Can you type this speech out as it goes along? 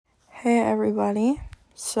Hey everybody.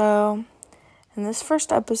 So, in this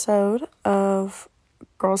first episode of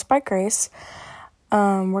Girls by Grace,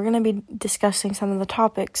 we're going to be discussing some of the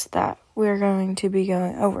topics that we're going to be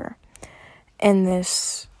going over in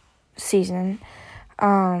this season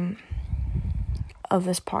of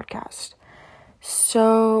this podcast.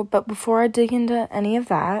 So, but before I dig into any of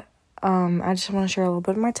that, I just want to share a little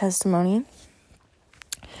bit of my testimony.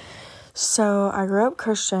 So, I grew up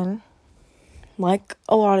Christian, like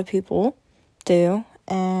a lot of people do,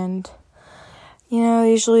 and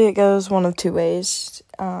usually it goes one of two ways.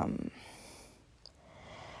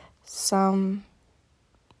 Some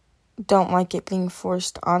don't like it being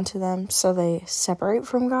forced onto them, so they separate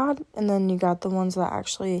from God, and then you got the ones that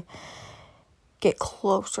actually get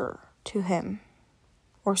closer to Him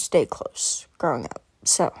or stay close growing up.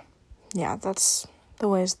 So yeah, that's the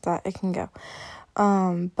ways that it can go.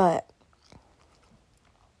 But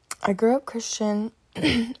I grew up Christian,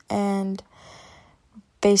 and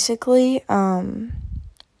basically, me and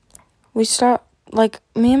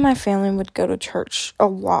my family would go to church a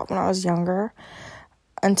lot when I was younger,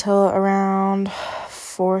 until around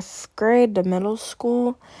 4th grade to middle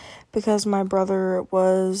school, because my brother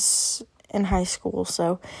was in high school,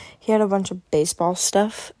 so he had a bunch of baseball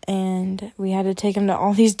stuff, and we had to take him to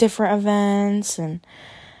all these different events, and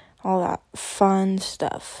all that fun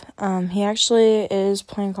stuff. He actually is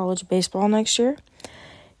playing college baseball next year.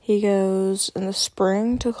 He goes in the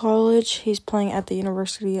spring to college. He's playing at the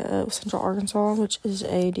University of Central Arkansas, which is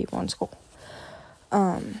a D1 school.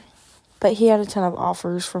 But he had a ton of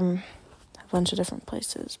offers from a bunch of different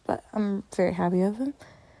places. But I'm very happy of him.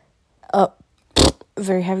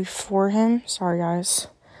 Very happy for him. Sorry, guys.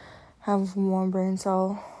 I have one brain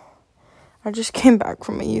cell. I just came back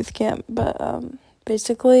from a youth camp, but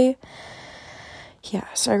basically, yeah,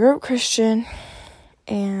 so I grew up Christian,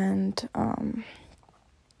 and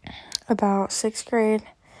about 6th grade,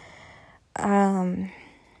 one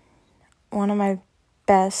of my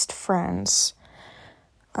best friends,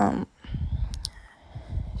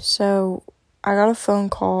 so I got a phone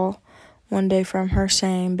call one day from her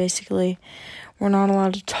saying, basically, we're not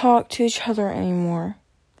allowed to talk to each other anymore,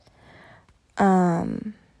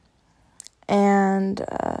 and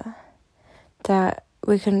that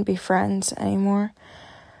we couldn't be friends anymore.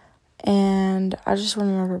 And I just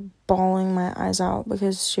remember bawling my eyes out,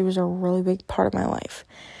 because she was a really big part of my life.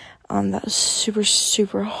 That was super,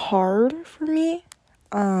 super hard for me,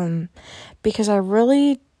 because I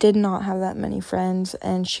really did not have that many friends,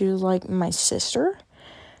 and she was like my sister.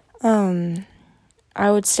 I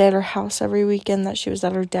would stay at her house every weekend that she was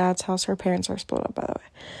at her dad's house. Her parents are split up, by the way.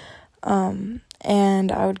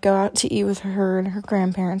 And I would go out to eat with her and her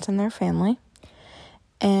grandparents and their family.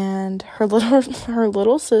 And her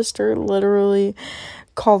little sister literally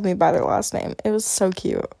called me by their last name. It was so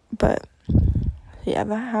cute. But yeah,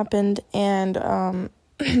 that happened, and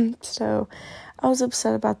so I was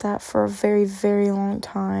upset about that for a very, very long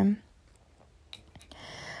time.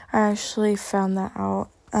 I actually found that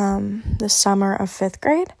out the summer of 5th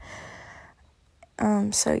grade.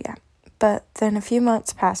 So yeah. But then a few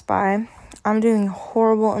months passed by. I'm doing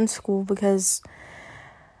horrible in school because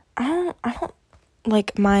I don't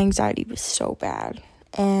my anxiety was so bad,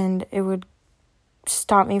 and it would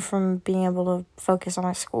stop me from being able to focus on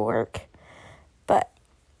my schoolwork. But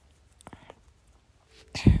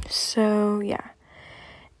so yeah.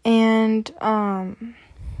 And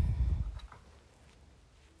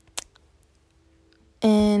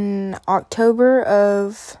in October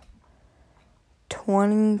of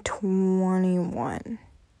 2020,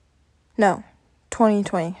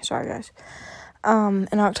 sorry guys.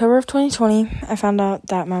 In October of 2020, I found out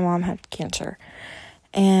that my mom had cancer,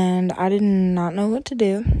 and I did not know what to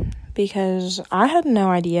do, because I had no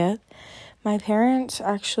idea. My parents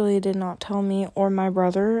actually did not tell me or my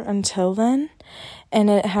brother until then, and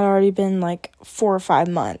it had already been 4 or 5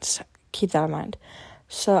 months. Keep that in mind.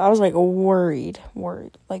 So I was worried.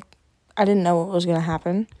 I didn't know what was going to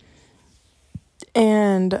happen.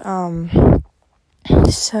 And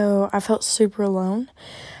so I felt super alone,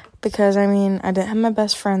 because I didn't have my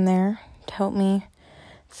best friend there to help me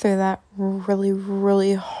through that really,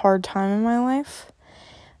 really hard time in my life.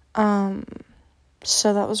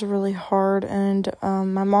 So that was really hard, and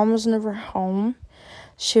my mom was never home.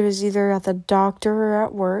 She was either at the doctor or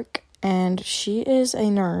at work, and she is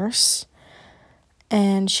a nurse,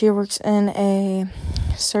 and she works in a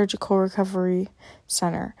surgical recovery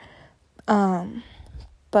center.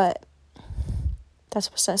 But that's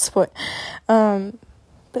besides the point.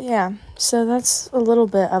 But yeah, so that's a little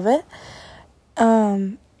bit of it.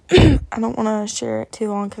 I don't want to share it too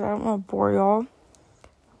long, because I don't want to bore y'all.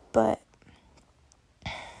 But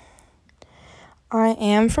I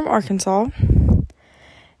am from Arkansas,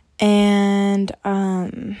 and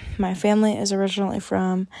my family is originally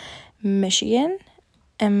from Michigan,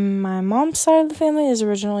 and my mom's side of the family is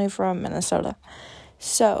originally from Minnesota.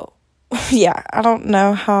 So, yeah, I don't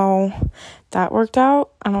know how that worked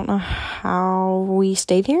out. I don't know how we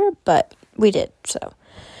stayed here, but we did, so.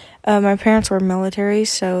 My parents were military,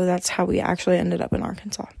 so that's how we actually ended up in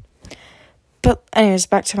Arkansas. But anyways,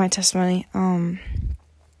 back to my testimony.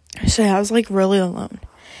 So yeah, I was like really alone,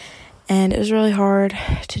 and it was really hard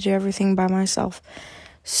to do everything by myself.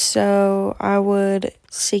 So I would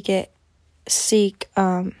seek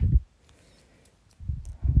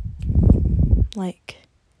like,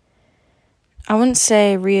 I wouldn't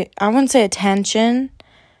say attention,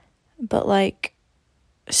 but like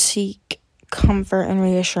seek comfort and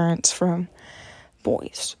reassurance from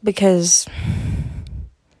boys, because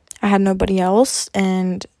I had nobody else,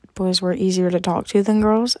 and boys were easier to talk to than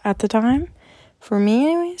girls at the time, for me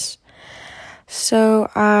anyways.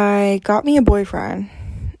 So I got me a boyfriend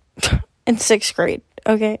in 6th grade,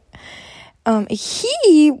 okay?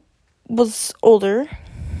 He was older,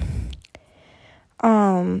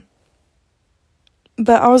 but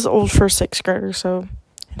I was old for a 6th grader, so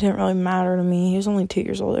it didn't really matter to me. He was only 2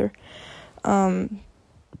 years older.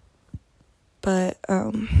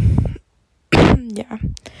 Yeah.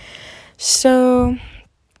 So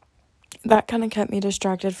that kind of kept me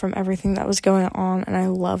distracted from everything that was going on, and I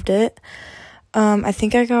loved it. I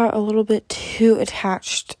think I got a little bit too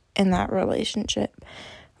attached in that relationship.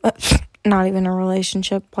 Not even a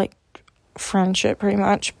relationship, like friendship pretty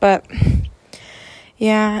much, but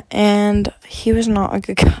yeah, and he was not a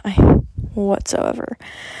good guy whatsoever.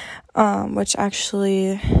 Which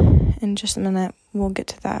actually, in just a minute, we'll get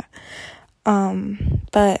to that.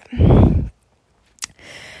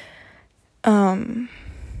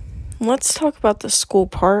 Let's talk about the school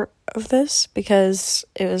part of this, because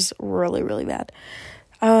it was really, really bad.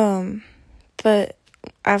 But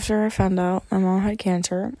after I found out my mom had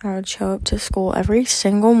cancer, I would show up to school every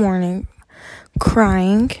single morning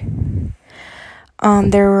crying. I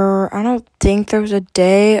don't think there was a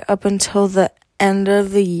day up until the end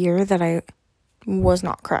of the year that I was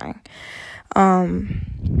not crying.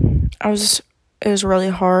 It was really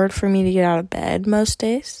hard for me to get out of bed most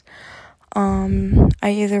days. I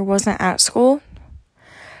either wasn't at school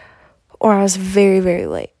or I was very, very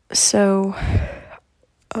late. So,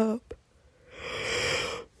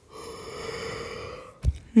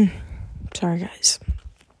 sorry guys.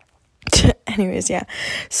 Anyways, yeah.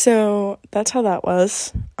 So that's how that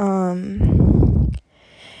was.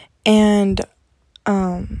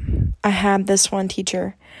 I had this one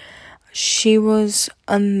teacher. She was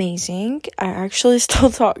amazing. I actually still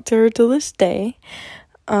talk to her to this day.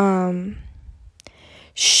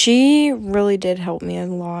 She really did help me a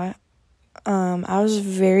lot. I was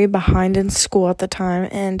very behind in school at the time,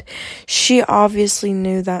 and she obviously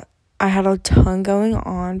knew that I had a ton going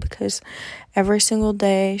on, because every single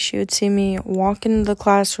day she would see me walk into the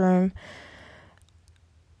classroom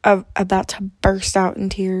about to burst out in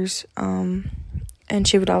tears, and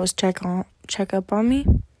she would always check up on me.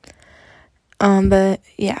 But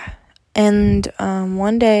yeah, and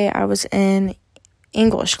one day I was in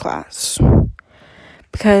English class,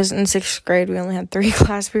 because in 6th grade we only had 3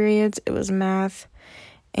 class periods. It was math,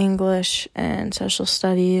 English, and social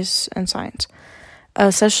studies and science.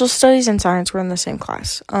 Social studies and science were in the same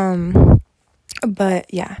class.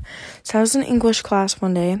 But yeah, so I was in English class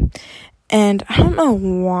one day, and I don't know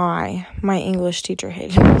why my English teacher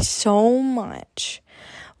hated me so much.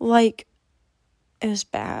 Like, it was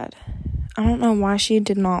bad. I don't know why she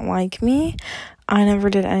did not like me. I never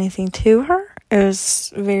did anything to her. It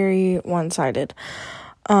was very one-sided.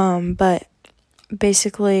 But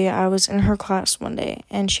basically, I was in her class one day,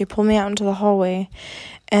 and she pulled me out into the hallway,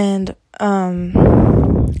 and,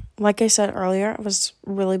 like I said earlier, I was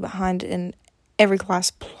really behind in every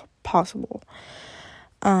class possible.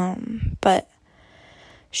 But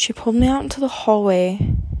she pulled me out into the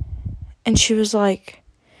hallway, and she was like,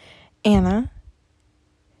 Anna,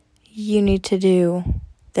 you need to do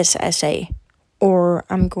this essay, or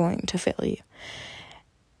I'm going to fail you.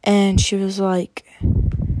 And she was like,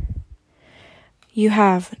 you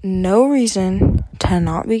have no reason to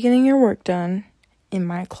not be getting your work done in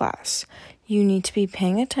my class. You need to be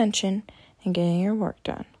paying attention and getting your work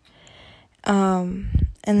done.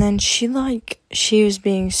 And then she was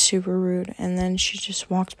being super rude, and then she just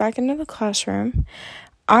walked back into the classroom.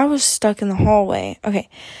 I was stuck in the hallway. Okay,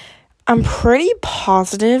 I'm pretty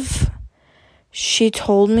positive she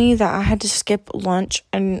told me that I had to skip lunch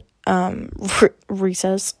and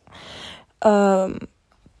recess to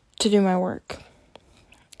do my work.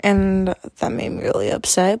 And that made me really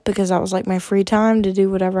upset because that was like my free time to do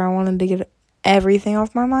whatever I wanted to get everything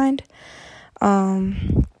off my mind.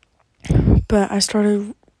 But I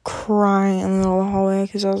started crying in the middle of the hallway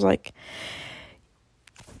because I was like,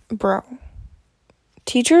 bro,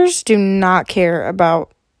 teachers do not care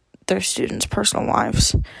about their students' personal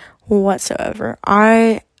lives whatsoever.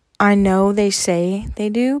 I know they say they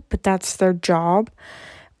do, but that's their job.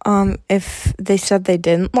 If they said they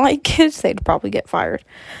didn't like kids, they'd probably get fired.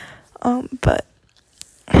 But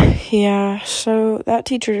yeah, so that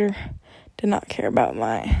teacher did not care about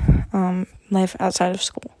my life outside of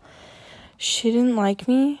school. She didn't like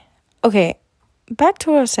me. Okay, back to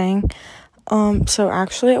what I was saying. So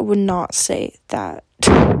actually I would not say that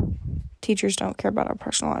teachers don't care about our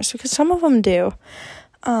personal lives, because some of them do.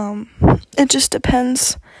 It just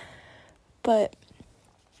depends. But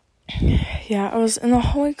yeah, I was in the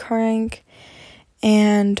hallway crying,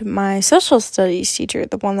 and my social studies teacher,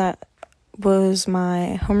 the one that was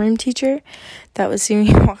my homeroom teacher, that would see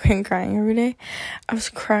me walking crying every day, I was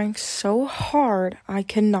crying so hard I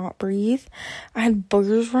could not breathe. I had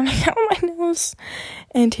boogers running out my nose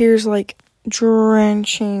and tears like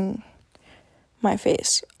drenching my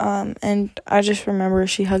face. And I just remember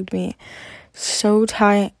she hugged me so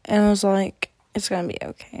tight and was like, it's gonna be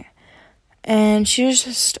okay. And she was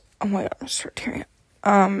just, oh my god, I'm start tearing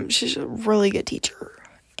up. She's a really good teacher.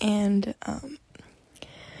 And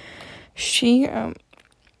she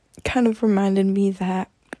kind of reminded me that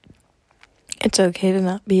it's okay to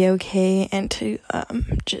not be okay, and to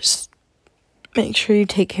just make sure you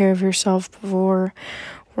take care of yourself before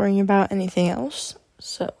worrying about anything else.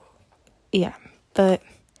 So yeah, but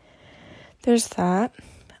there's that.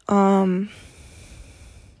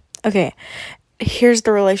 Okay, here's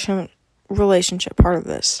the relationship part of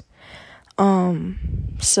this.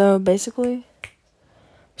 So basically,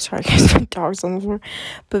 sorry guys, my dog's on the floor,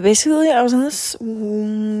 but basically I was in this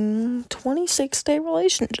 26-day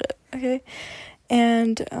relationship, okay,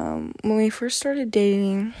 and when we first started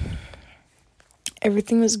dating,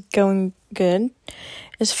 everything was going good.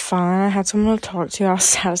 It's fine. I had someone to talk to. I was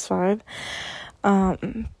satisfied.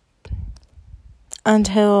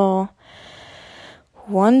 Until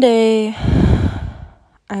one day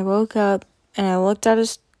I woke up and I looked at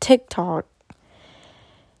his TikTok,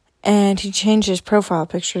 and he changed his profile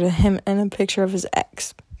picture to him and a picture of his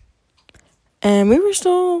ex. And we were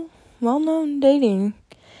still well-known dating.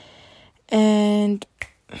 And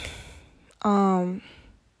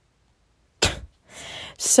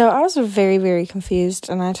so I was very, very confused,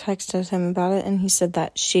 and I texted him about it, and he said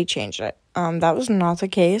that she changed it. That was not the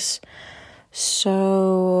case.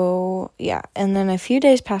 So yeah, and then a few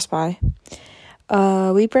days passed by.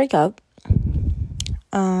 We break up.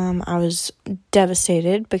 I was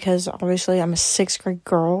devastated because obviously I'm a 6th grade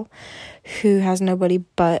girl who has nobody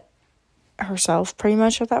but herself pretty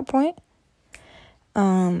much at that point.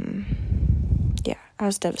 Yeah, I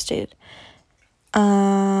was devastated.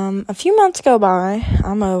 A few months go by.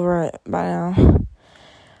 I'm over it by now.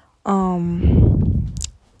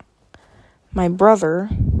 My brother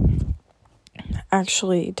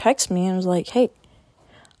actually texted me and was like, hey,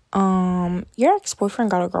 your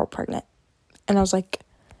ex-boyfriend got a girl pregnant. And I was like,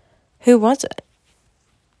 who was it?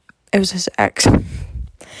 It was his ex.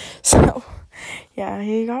 So, yeah,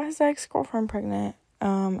 he got his ex-girlfriend pregnant,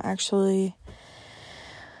 actually,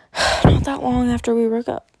 not that long after we broke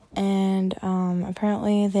up. And,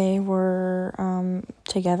 apparently they were,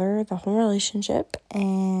 together the whole relationship,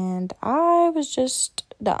 and I was just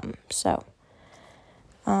dumb. So,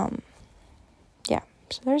 yeah,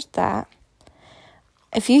 so there's that.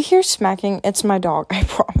 If you hear smacking, it's my dog, I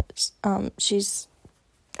promise. I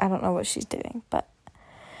don't know what she's doing, but,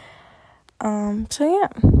 so yeah,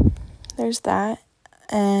 there's that.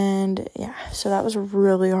 And yeah, so that was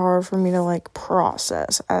really hard for me to like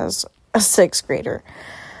process as a 6th grader.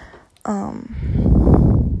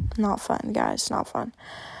 Not fun, guys, not fun.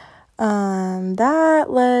 That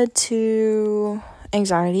led to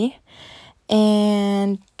anxiety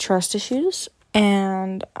and trust issues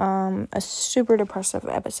and a super depressive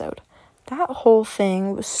episode. That whole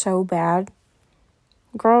thing was so bad.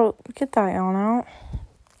 Girl, get that yawn out.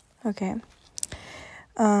 Okay.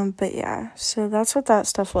 But yeah, so that's what that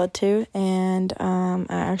stuff led to, and I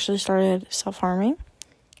actually started self-harming.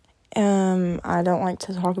 I don't like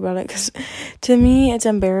to talk about it because to me it's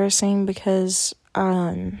embarrassing because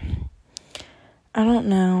I don't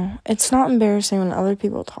know. It's not embarrassing when other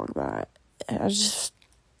people talk about it. I just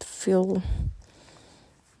feel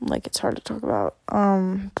like it's hard to talk about.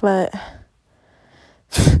 But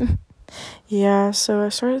yeah, so I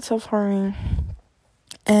started self-harming,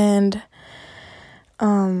 and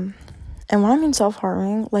And when I mean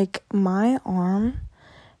self-harming, like, my arm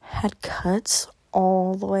had cuts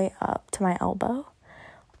all the way up to my elbow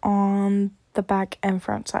on the back and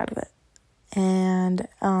front side of it. And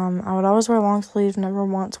I would always wear long sleeves, never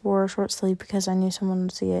once wore a short sleeve because I knew someone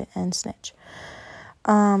would see it and snitch.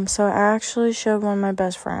 So I actually showed one of my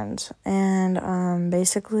best friends, and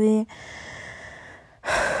basically,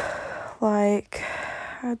 like,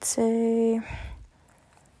 I'd say,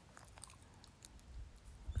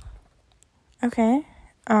 okay,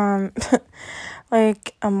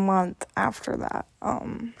 like a month after that,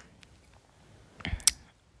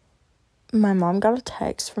 my mom got a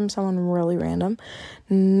text from someone really random.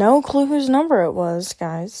 No clue whose number it was,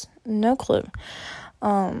 guys. No clue.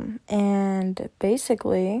 And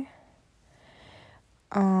basically,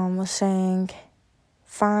 was saying,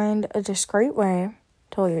 find a discreet way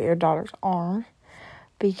to look at your daughter's arm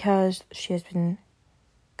because she has been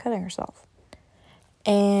cutting herself.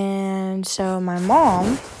 And so my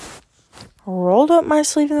mom rolled up my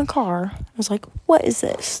sleeve in the car. I was like, what is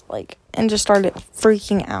this? Like, and just started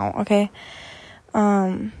freaking out, okay?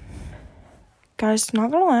 Guys,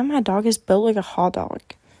 not gonna lie, my dog is built like a hot dog.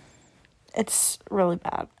 It's really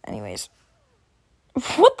bad. Anyways.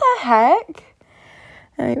 What the heck?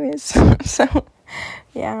 Anyways, so,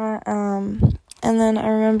 yeah, and then I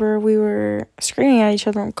remember we were screaming at each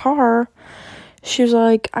other in the car. She was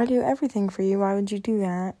like, I do everything for you. Why would you do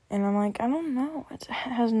that? And I'm like, I don't know. It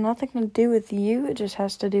has nothing to do with you. It just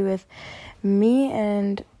has to do with me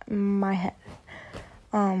and my head.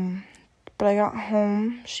 But I got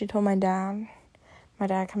home. She told my dad. My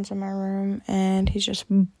dad comes in my room, and he's just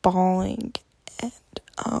bawling. And,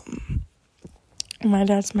 my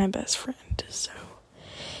dad's my best friend, so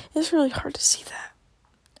it's really hard to see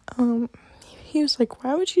that. He was like,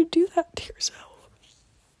 why would you do that to yourself?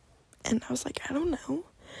 And I was like, I don't know.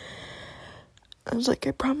 I was like,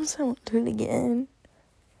 I promise I won't do it again.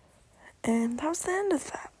 And that was the end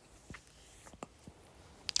of that.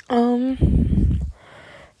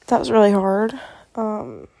 That was really hard.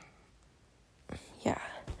 Yeah.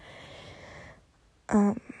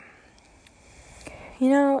 You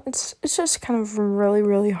know, it's just kind of really,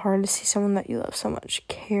 really hard to see someone that you love so much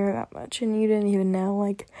care that much, and you didn't even know.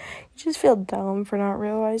 Like, you just feel dumb for not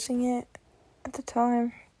realizing it at the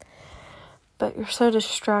time. But you're so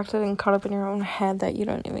distracted and caught up in your own head that you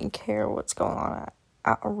don't even care what's going on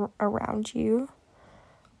around you.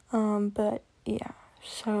 But yeah,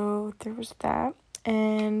 so there was that,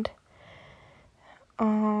 and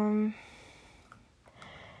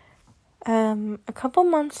a couple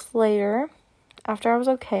months later, after I was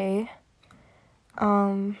okay,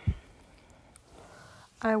 I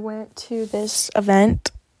went to this event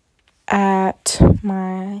at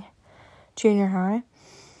my junior high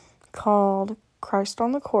called Christ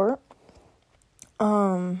on the Court,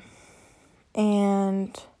 and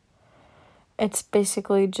it's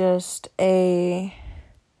basically just a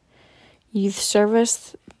youth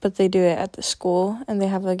service, but they do it at the school, and they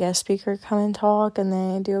have a guest speaker come and talk, and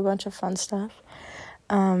they do a bunch of fun stuff.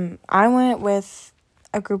 I went with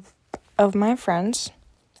a group of my friends.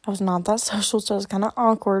 I was not that social, so it was kind of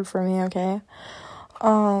awkward for me, okay?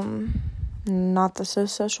 Not the so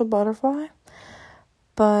social butterfly,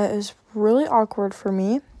 but it was really awkward for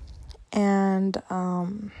me, and,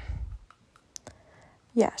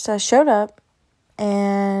 yeah, so I showed up,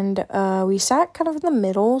 and, we sat kind of in the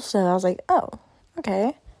middle, so I was like, oh,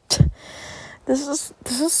 okay, this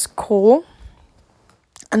is cool.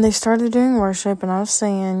 And they started doing worship, and I was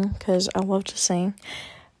singing, because I love to sing.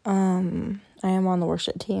 I am on the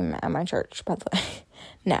worship team at my church, by the way.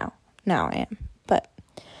 Now I am. But,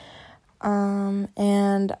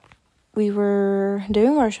 and we were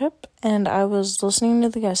doing worship, and I was listening to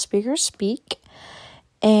the guest speaker speak,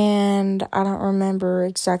 and I don't remember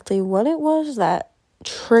exactly what it was that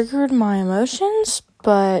triggered my emotions,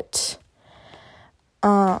 but,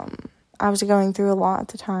 I was going through a lot at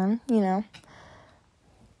the time, you know.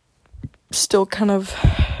 Still kind of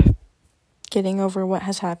getting over what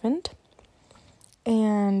has happened,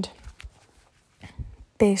 and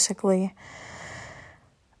basically,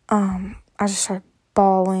 I just started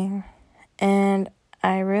bawling, and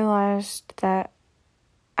I realized that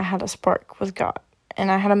I had a spark with God, and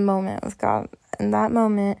I had a moment with God. In that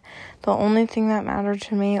moment, the only thing that mattered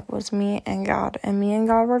to me was me and God, and me and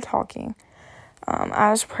God were talking. I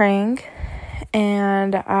was praying,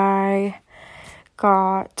 and I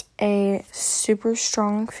got a super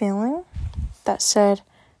strong feeling that said,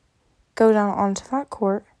 go down onto that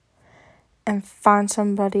court and find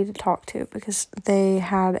somebody to talk to, because they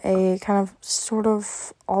had a kind of sort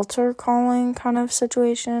of altar calling kind of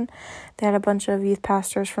situation. They had a bunch of youth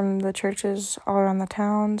pastors from the churches all around the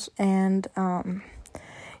towns, and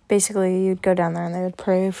basically you'd go down there and they would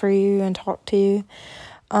pray for you and talk to you.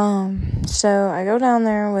 So I go down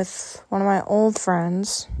there with one of my old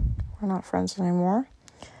friends. We're not friends anymore,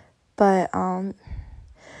 but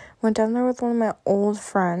went down there with one of my old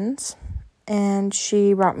friends, and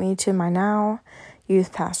she brought me to my now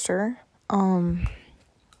youth pastor, and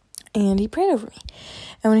he prayed over me.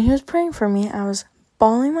 And when he was praying for me, I was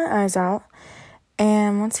bawling my eyes out,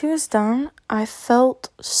 and once he was done, I felt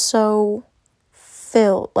so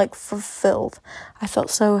fulfilled. I felt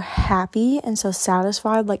so happy and so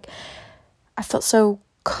satisfied. Like, I felt so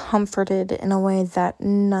comforted in a way that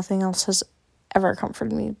nothing else has ever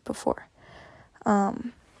comforted me before.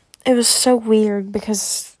 It was so weird,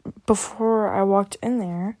 because before I walked in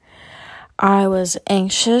there, I was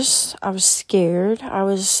anxious, I was scared, I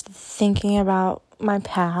was thinking about my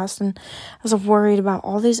past, and I was worried about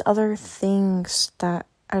all these other things that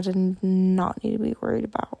I did not need to be worried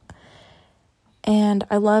about. And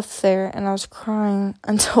I left there, and I was crying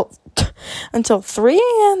until 3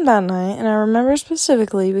 a.m. that night, and I remember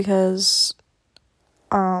specifically because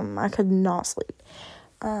I could not sleep.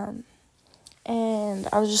 And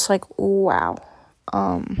I was just like, wow,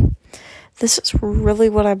 this is really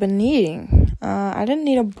what I've been needing. I didn't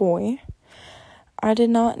need a boy. I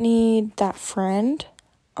did not need that friend,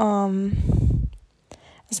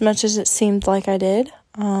 as much as it seemed like I did.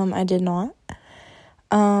 I did not.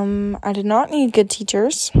 I did not need good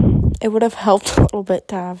teachers. It would have helped a little bit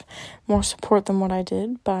to have more support than what I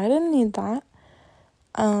did, but I didn't need that.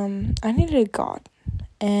 I needed God,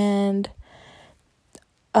 and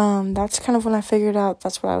that's kind of when I figured out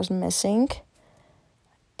that's what I was missing.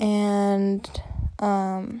 And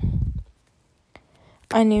I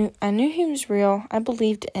knew he was real. I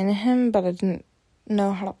believed in him, but I didn't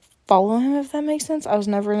know how to follow him, if that makes sense. I was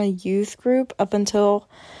never in a youth group up until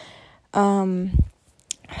 8th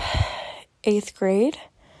grade,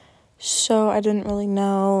 so I didn't really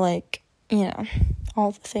know,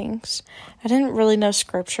 all the things. I didn't really know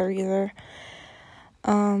scripture either.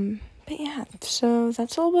 But yeah, so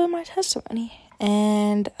that's a little bit of my testimony.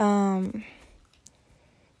 And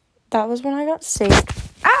that was when I got saved.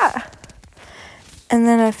 And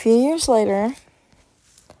then a few years later,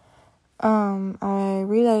 I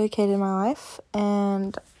rededicated my life,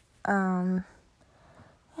 and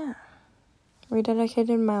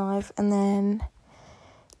rededicated my life. And then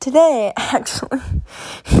today, actually,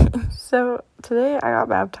 so today I got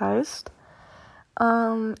baptized.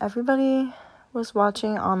 Everybody was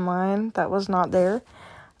watching online that was not there.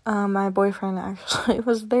 My boyfriend actually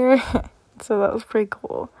was there, so that was pretty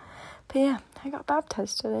cool. But yeah, I got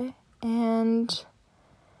baptized today, and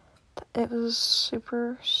it was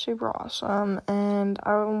super, super awesome, and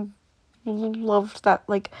I loved that.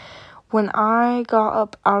 Like, when I got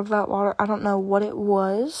up out of that water, I don't know what it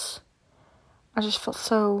was, I just felt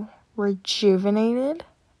so rejuvenated,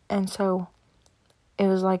 and so it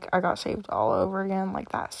was like I got saved all over again, like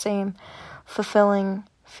that same fulfilling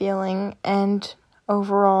feeling, and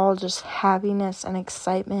overall just happiness and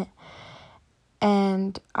excitement,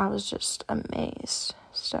 and I was just amazed.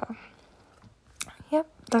 So yep,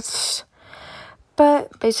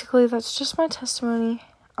 but basically that's just my testimony.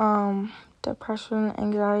 Depression,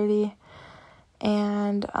 anxiety,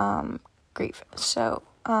 and grief. So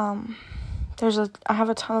I have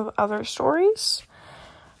a ton of other stories.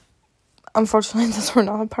 Unfortunately, those were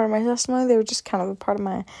not a part of my testimony. They were just kind of a part of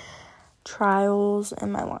my trials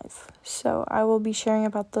in my life. So I will be sharing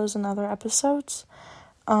about those in other episodes.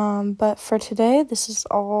 But for today, this is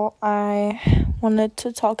all I wanted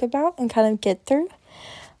to talk about and kind of get through.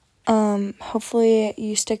 Hopefully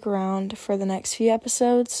you stick around for the next few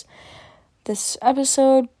episodes. This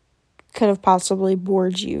episode could have possibly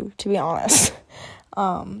bored you, to be honest.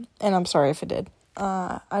 And I'm sorry if it did.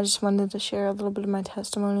 I just wanted to share a little bit of my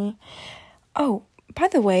testimony. Oh, by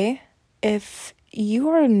the way, if you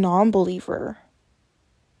are a non-believer,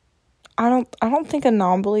 I don't think a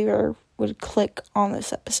non-believer would click on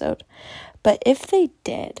this episode. But if they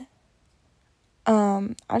did,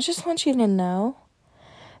 I just want you to know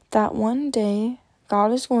that one day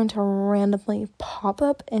God is going to randomly pop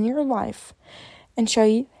up in your life and show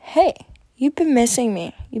you, hey, you've been missing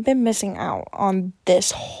me. You've been missing out on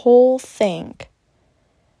this whole thing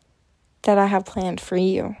that I have planned for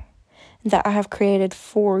you, that I have created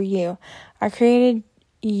for you. I created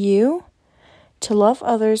you to love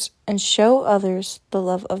others and show others the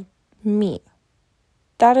love of me.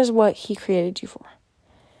 That is what He created you for.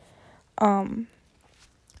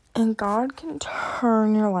 And God can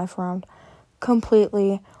turn your life around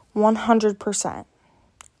completely, 100%.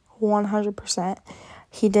 100%.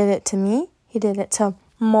 He did it to me. He did it to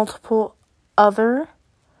multiple other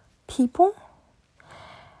people.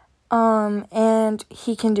 And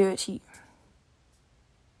he can do it to you.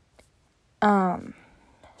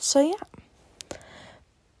 So yeah.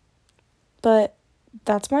 But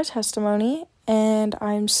that's my testimony, and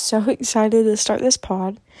I'm so excited to start this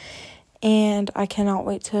pod. And I cannot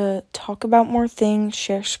wait to talk about more things,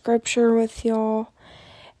 share scripture with y'all,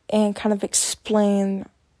 and kind of explain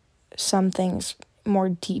some things more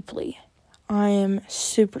deeply. I am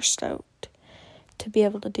super stoked to be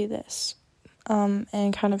able to do this,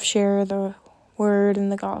 and kind of share the word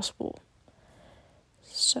and the gospel.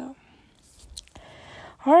 So,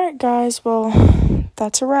 alright guys, well,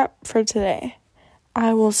 that's a wrap for today.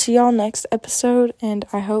 I will see y'all next episode, and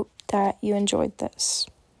I hope that you enjoyed this.